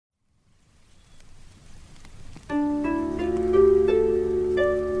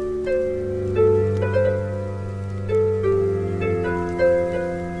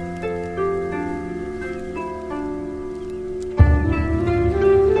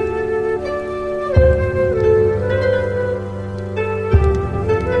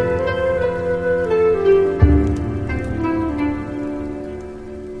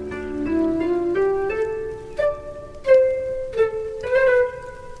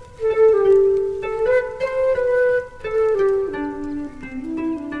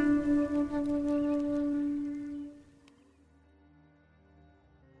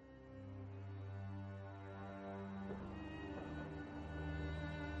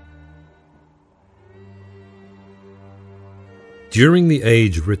During the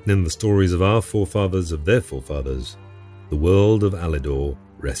age written in the stories of our forefathers of their forefathers, the world of Allidor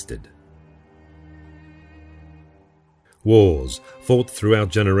rested. Wars fought throughout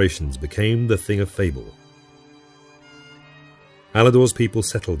generations became the thing of fable. Allidor's people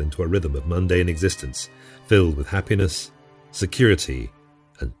settled into a rhythm of mundane existence, filled with happiness, security,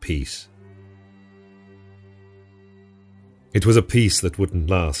 and peace. It was a peace that wouldn't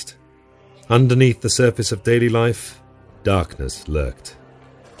last. Underneath the surface of daily life, darkness lurked.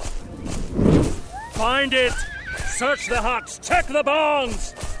 Find it! Search the huts! Check the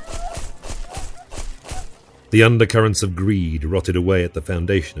barns! The undercurrents of greed rotted away at the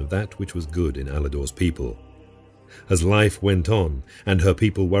foundation of that which was good in Allidor's people. As life went on, and her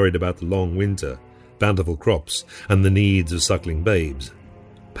people worried about the long winter, bountiful crops, and the needs of suckling babes,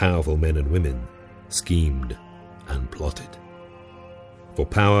 powerful men and women schemed and plotted. For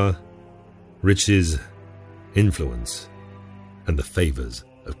power, riches, influence, and the favours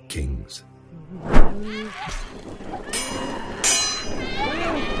of kings.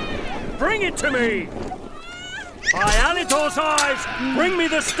 Bring it to me! By Allidor's eyes, bring me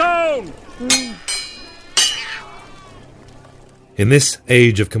the stone! In this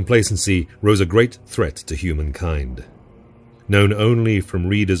age of complacency rose a great threat to humankind. Known only from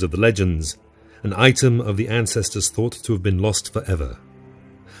readers of the legends, an item of the ancestors thought to have been lost forever.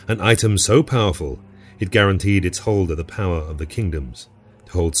 An item so powerful, it guaranteed its holder the power of the kingdoms,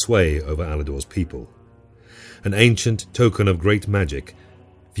 to hold sway over Allidor's people. An ancient token of great magic,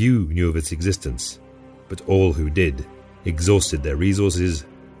 few knew of its existence, but all who did exhausted their resources,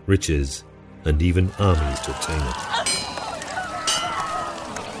 riches, and even armies to obtain it.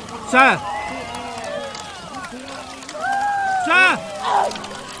 Sir! Sir!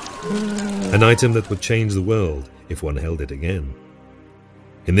 An item that would change the world if one held it again.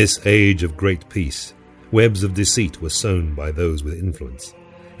 In this age of great peace, webs of deceit were sown by those with influence,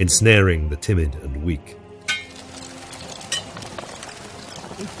 ensnaring the timid and weak.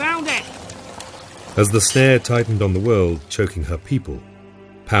 We found it! As the snare tightened on the world, choking her people,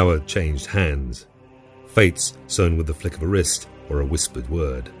 power changed hands, fates sown with the flick of a wrist or a whispered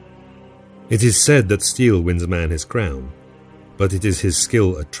word. It is said that steel wins a man his crown, but it is his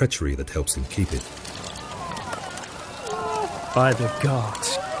skill at treachery that helps him keep it. By the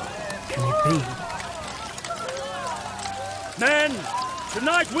gods, can it be? Men,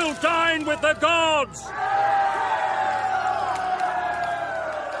 tonight we'll dine with the gods!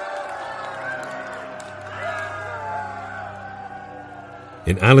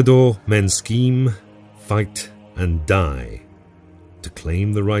 In Allidor, men scheme, fight, and die to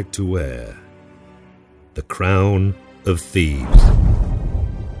claim the right to wear the Crown of Thieves.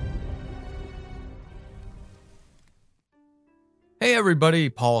 Hey everybody,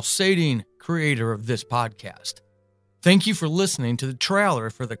 Paul Sating, creator of this podcast. Thank you for listening to the trailer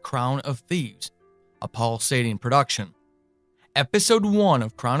for The Crown of Thieves, a Paul Sating production. Episode 1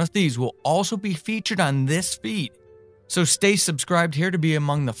 of Crown of Thieves will also be featured on this feed, so stay subscribed here to be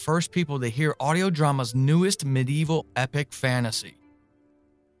among the first people to hear audio drama's newest medieval epic fantasy.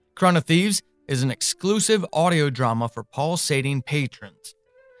 Crown of Thieves is an exclusive audio drama for Paul Sating patrons.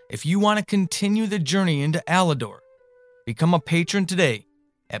 If you want to continue the journey into Allidor, become a patron today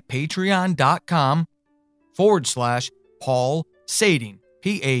at patreon.com/Paul Sating,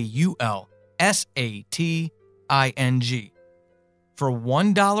 PaulSating. For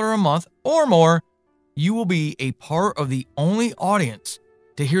 $1 a month or more, you will be a part of the only audience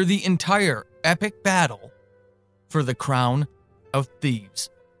to hear the entire epic battle for the Crown of Thieves.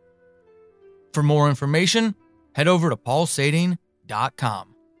 For more information, head over to paulsating.com.